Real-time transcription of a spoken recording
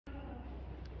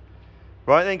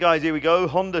Right then guys, here we go,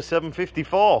 Honda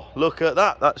 754. Look at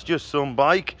that, that's just some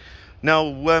bike. Now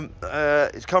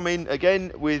it's coming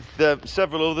again with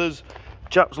several others.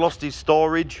 Chap's lost his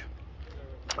storage,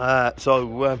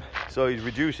 so he's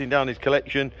reducing down his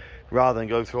collection rather than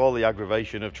go through all the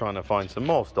aggravation of trying to find some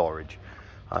more storage.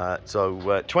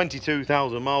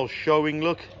 22,000 miles showing,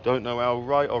 look. Don't know how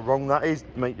right or wrong that is,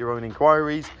 make your own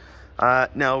inquiries.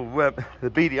 Now the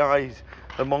BDIs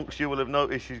amongst you will have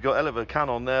noticed she's got a hell of a can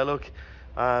on there, look.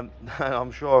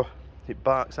 I'm sure it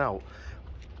barks out.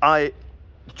 I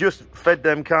just fed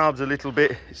them carbs a little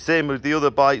bit, same with the other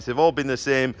bikes, they've all been the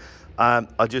same.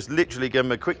 I just literally gave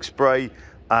them a quick spray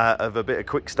of a bit of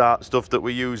quick start stuff that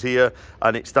we use here,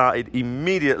 and it started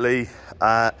immediately.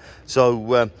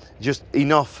 Just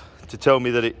enough to tell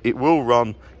me that it will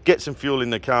run, get some fuel in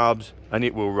the carbs, and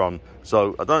it will run.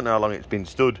 So I don't know how long it's been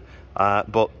stood,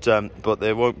 but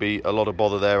there won't be a lot of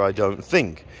bother there, I don't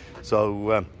think.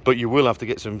 So but you will have to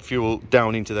get some fuel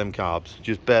down into them carbs,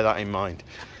 just bear that in mind.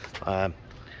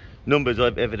 Numbers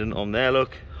are evident on there,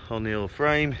 look, on the old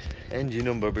frame. Engine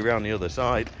number will be around the other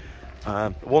side.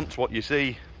 Once what you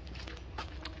see.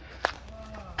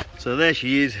 So there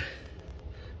she is.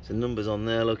 Some numbers on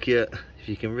there, look here, if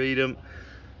you can read them.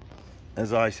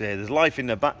 As I say, there's life in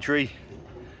the battery,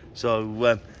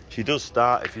 so she does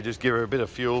start. If you just give her a bit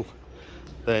of fuel,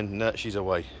 then she's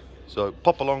away. So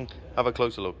pop along, have a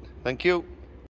closer look. Thank you.